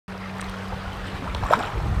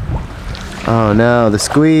Oh no, the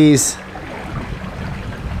squeeze.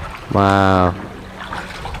 Wow.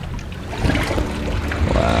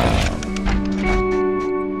 Wow.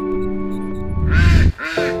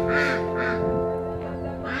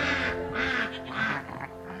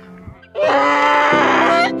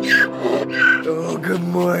 Oh, good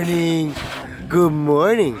morning. Good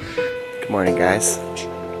morning. Good morning, guys.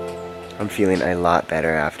 I'm feeling a lot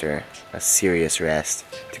better after a serious rest.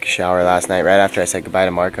 Took a shower last night right after I said goodbye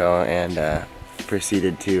to Marco and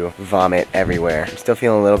proceeded to vomit everywhere. I'm still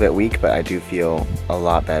feeling a little bit weak, but I do feel a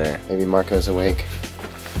lot better. Maybe Marco's awake.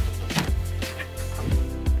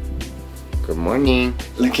 Good morning.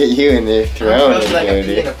 Look at you in the throne. Like I'm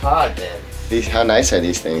eating a pod, man. How nice are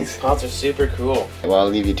these things? These pods are super cool. Well, I'll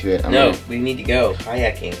leave you to it. We need to go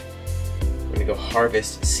kayaking. We're gonna go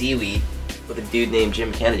harvest seaweed with a dude named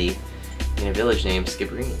Jim Kennedy in a village named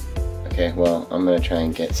Skibbereen. Okay, well, I'm gonna try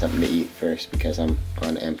and get something to eat first because I'm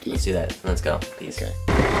on empty. Let's do that. Let's go. Peace. Okay.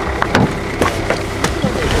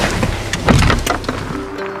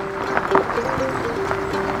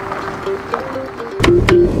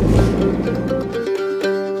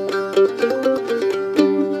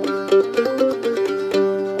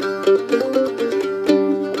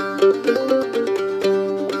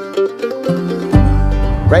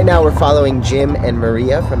 Right now we're following Jim and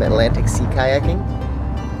Maria from Atlantic Sea Kayaking,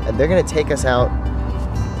 and they're gonna take us out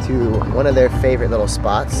to one of their favorite little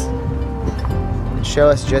spots and show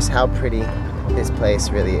us just how pretty this place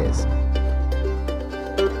really is.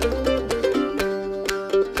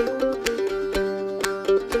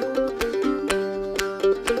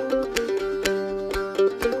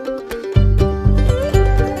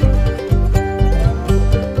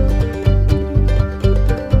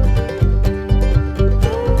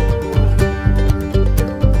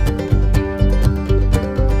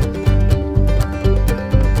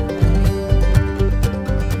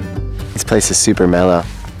 This place is super mellow.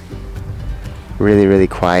 Really, really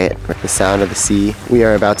quiet with the sound of the sea. We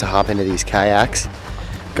are about to hop into these kayaks,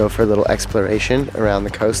 go for a little exploration around the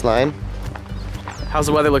coastline. How's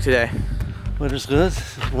the weather look today? Weather's good,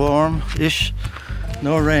 warm-ish,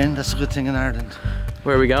 no rain. That's a good thing in Ireland.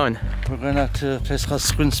 Where are we going? We're going out to a place called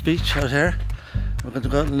Squints Beach out here. We're going to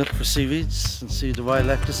go out and look for seaweeds and see the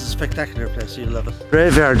wildlife. This is a spectacular place, you'll love it.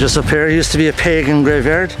 Graveyard just up here. It used to be a pagan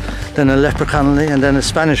graveyard, then a leper colony, and then a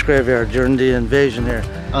Spanish graveyard during the invasion here.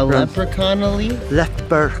 A leper colony?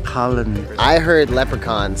 Leper colony. I heard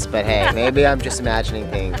leprechauns, but hey, maybe I'm just imagining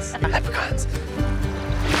things. Leprechauns.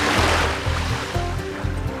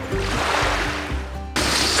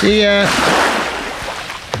 See ya.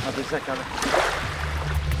 I'll be back on it.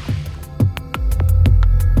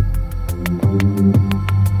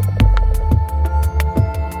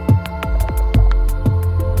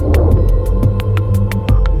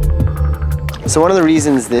 So one of the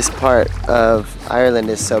reasons this part of Ireland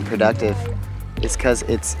is so productive is because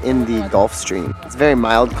it's in the Gulf Stream. It's a very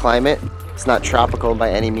mild climate. It's not tropical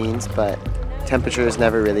by any means, but temperatures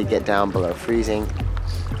never really get down below freezing.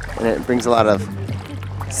 And it brings a lot of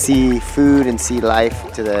sea food and sea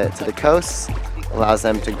life to the coasts. Allows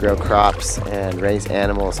them to grow crops and raise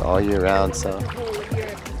animals all year round. So,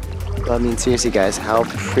 well, I mean, seriously guys, how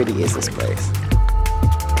pretty is this place?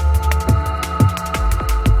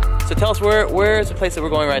 So tell us, where is the place that we're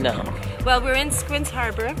going right now? Well, we're in Squints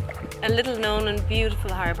Harbour, a little known and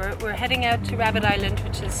beautiful harbour. We're heading out to Rabbit Island,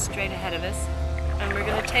 which is straight ahead of us. And we're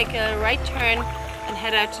going to take a right turn and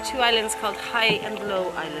head out to two islands called High and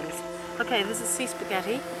Low Islands. Okay, this is sea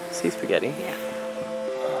spaghetti. Sea spaghetti? Yeah.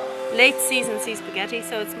 Late season sea spaghetti,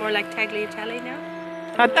 so it's more like tagliatelle now.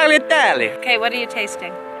 Tagliatelle! Okay, what are you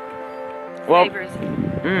tasting? Well, Flavors.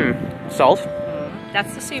 Salt.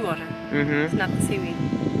 That's the seawater. It's not the seaweed.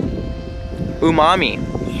 Umami.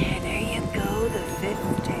 Yeah, there you go, the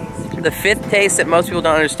fifth taste. The fifth taste that most people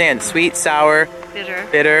don't understand. Sweet, sour,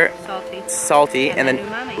 bitter, salty, and then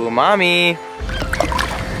umami.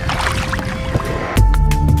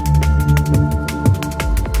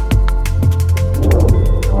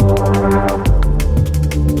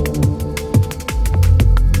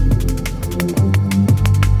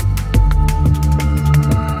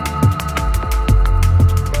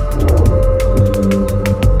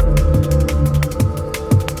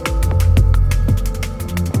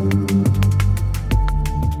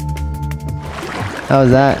 How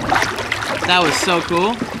was that? That was so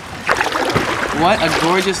cool. What a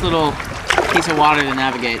gorgeous little piece of water to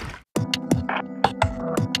navigate.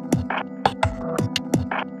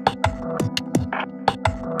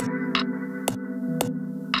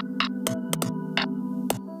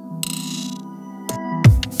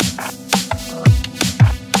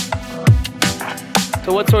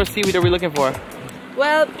 So what sort of seaweed are we looking for?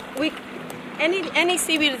 Well, we Any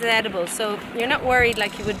seaweed is edible, so you're not worried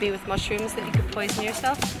like you would be with mushrooms that you could poison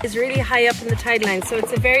yourself. It's really high up in the tide line, so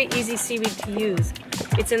it's a very easy seaweed to use.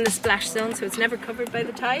 It's in the splash zone, so it's never covered by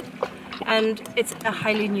the tide, and it's a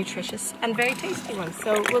highly nutritious and very tasty one.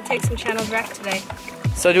 So we'll take some channel direct today.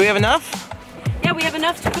 So do we have enough? Yeah, we have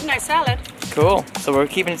enough to put in our salad. Cool. So we're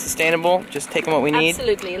keeping it sustainable, just taking what we need.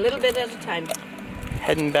 Absolutely, a little bit at a time.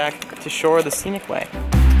 Heading back to shore the scenic way.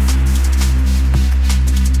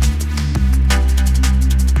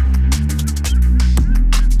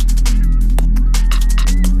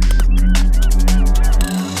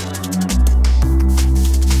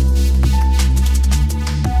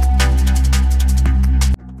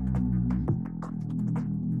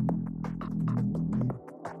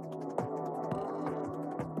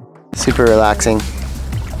 Super relaxing.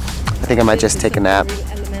 I think I might just take a nap.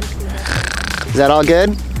 Is that all good?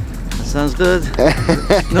 That sounds good.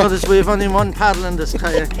 Notice we have only one paddle in this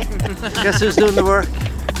kayak. Guess who's doing the work?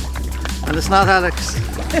 And it's not Alex.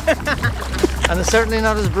 And it's certainly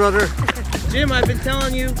not his brother. Jim, I've been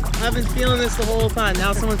telling you, I've been feeling this the whole time.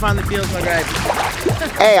 Now someone finally feels my drive.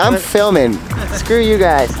 Hey, I'm filming. Screw you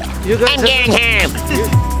guys. You guys I'm getting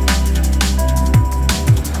home.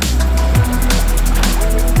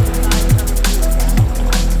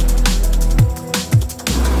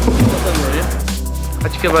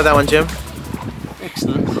 How'd you feel about that one, Jim?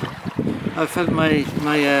 Excellent. I felt my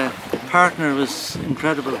partner was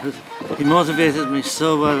incredible. He motivated me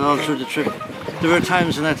so well all through the trip. There were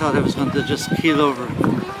times when I thought I was going to just keel over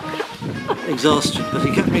from exhaustion, but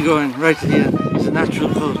he kept me going right to the end. He's a natural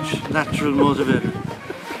coach, natural motivator.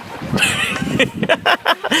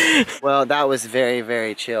 Well, that was very,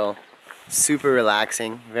 very chill. Super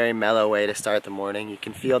relaxing, very mellow way to start the morning. You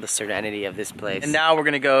can feel the serenity of this place. And now we're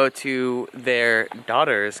gonna go to their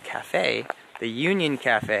daughter's cafe, the Union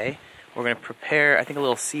Cafe. We're gonna prepare, I think, a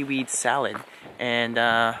little seaweed salad and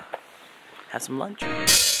have some lunch.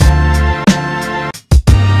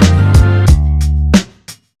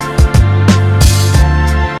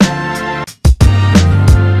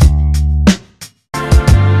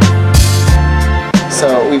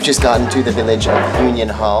 So we've just gotten to the village of Union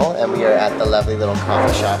Hall, and we are at the lovely little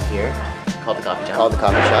coffee shop here. Called the coffee shop. Called the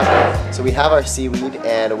coffee shop. So we have our seaweed,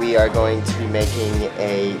 and we are going to be making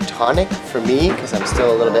a tonic for me, because I'm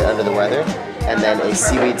still a little bit under the weather, and then a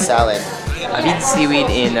seaweed salad. I've eaten seaweed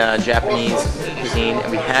in Japanese cuisine,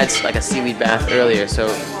 and we had like a seaweed bath earlier, so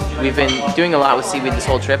we've been doing a lot with seaweed this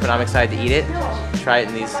whole trip, and I'm excited to eat it, try it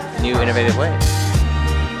in these new innovative ways.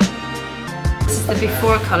 This is the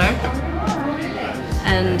before color,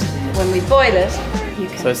 and when we boil it, you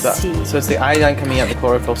can see. So it's the iodine coming out, the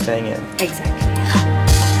chlorophyll staying in. Exactly.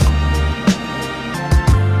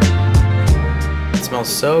 It smells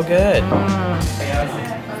so good.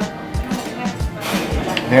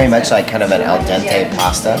 Very much like kind of an al dente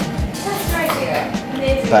pasta,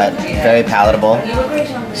 but very palatable,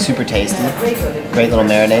 super tasty, great little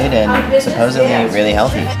marinade, and supposedly really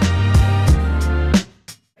healthy.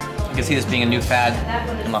 You can see this being a new fad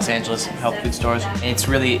in Los Angeles health food stores. And it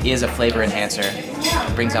really is a flavor enhancer.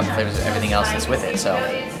 It brings out the flavors of everything else that's with it. So,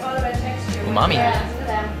 umami.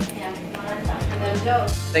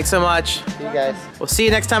 Thanks so much. See you guys. We'll see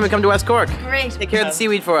you next time we come to West Cork. Great. Take care of the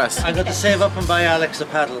seaweed for us. I'm going to save up and buy Alex a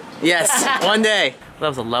paddle. Yes, one day. Well, that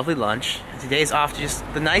was a lovely lunch. Today's off to just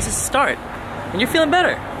the nicest start. And you're feeling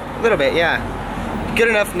better. A little bit, yeah. Good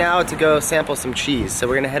enough now to go sample some cheese. So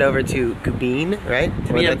we're gonna head over to Gubin, right?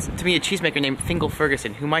 To me, a cheesemaker named Fingal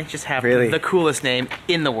Ferguson, who might just have Really? the coolest name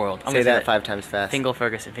in the world. Say that 5 times fast. Fingal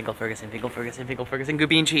Ferguson, Fingal Ferguson, Fingal Ferguson, Fingal Ferguson,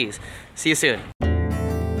 Gubin cheese. See you soon.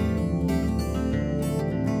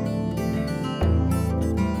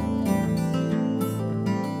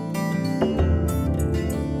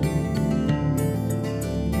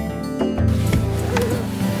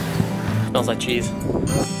 Smells like cheese.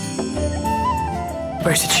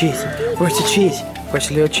 Where's the cheese? Where's the cheese? Where's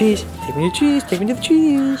the little cheese? Take me to the cheese, take me to the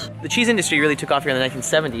cheese. The cheese industry really took off here in the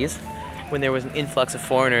 1970s when there was an influx of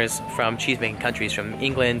foreigners from cheese-making countries, from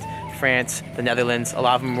England, France, the Netherlands. A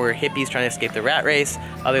lot of them were hippies trying to escape the rat race.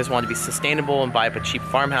 Others wanted to be sustainable and buy up a cheap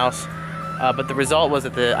farmhouse. But the result was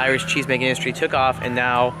that the Irish cheese-making industry took off, and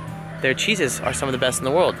now their cheeses are some of the best in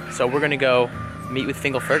the world. So we're gonna go meet with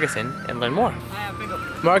Fingal Ferguson and learn more.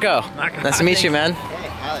 Marco, nice to meet you, man.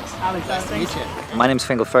 Alex, nice to meet you. My name's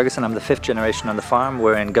Fingal Ferguson. I'm the 5th generation on the farm.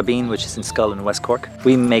 We're in Gabin, which is in Scull in West Cork.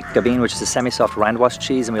 We make Gabin, which is a semi-soft round-washed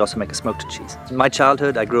cheese, and we also make a smoked cheese. In my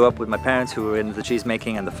childhood, I grew up with my parents who were into the cheese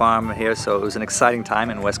making and the farm here, so it was an exciting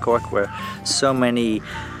time in West Cork where so many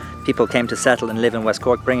people came to settle and live in West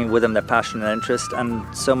Cork, bringing with them their passion and interest, and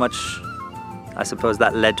so much I suppose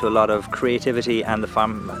that led to a lot of creativity, and the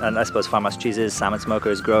farm, and I suppose farmhouse cheeses, salmon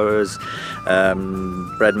smokers, growers,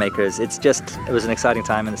 bread makers. It was an exciting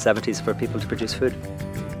time in the 70s for people to produce food.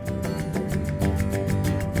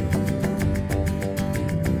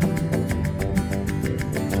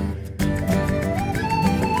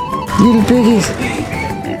 Little piggies.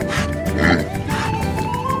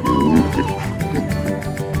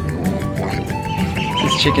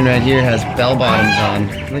 This chicken right here has bell bottoms on.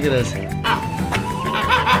 Look at this. You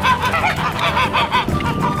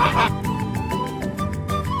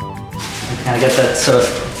kind of get that sort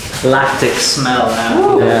of lactic smell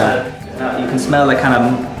now. Yeah. You can smell that kind of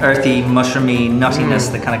earthy, mushroomy nuttiness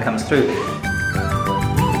that kind of comes through.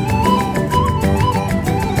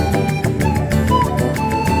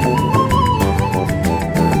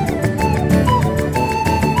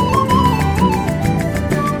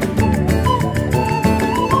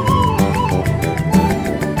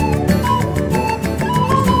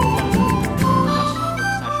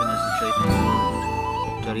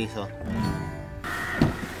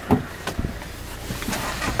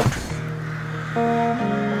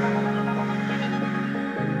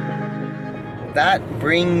 That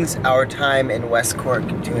brings our time in West Cork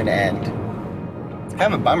to an end. It's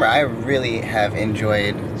kind of a bummer. I really have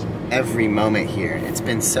enjoyed every moment here. It's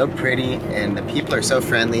been so pretty and the people are so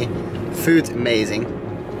friendly. The food's amazing.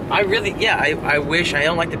 I wish, I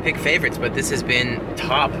don't like to pick favorites, but this has been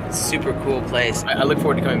top, super cool place. I look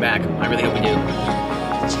forward to coming back. I really hope we do.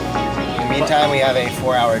 In the meantime, we have a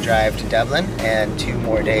 4-hour drive to Dublin and 2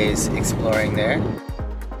 more days exploring there.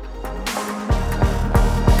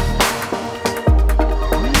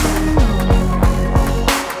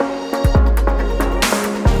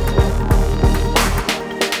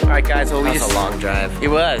 Alright guys, well That was a long drive. It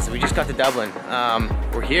was. We just got to Dublin.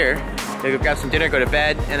 We're here. We're gonna go grab some dinner, go to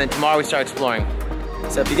bed, and then tomorrow we start exploring.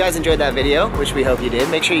 So if you guys enjoyed that video, which we hope you did,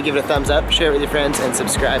 make sure you give it a thumbs up, share it with your friends, and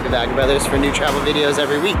subscribe to Vagabrothers for new travel videos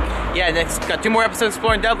every week. Yeah, next got 2 more episodes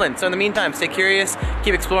exploring Dublin. So in the meantime, stay curious,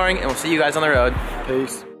 keep exploring, and we'll see you guys on the road.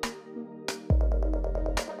 Peace.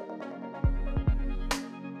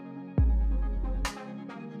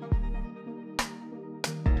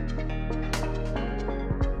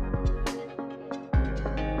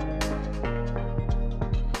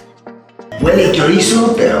 Huele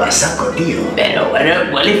chorizo, pero a saco, tío. Pero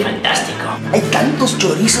bueno, huele fantástico. Hay tantos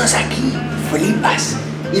chorizos aquí, flipas.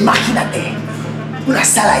 Imagínate, una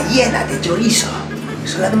sala llena de chorizo.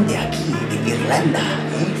 Solamente aquí, en Irlanda,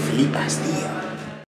 flipas, tío.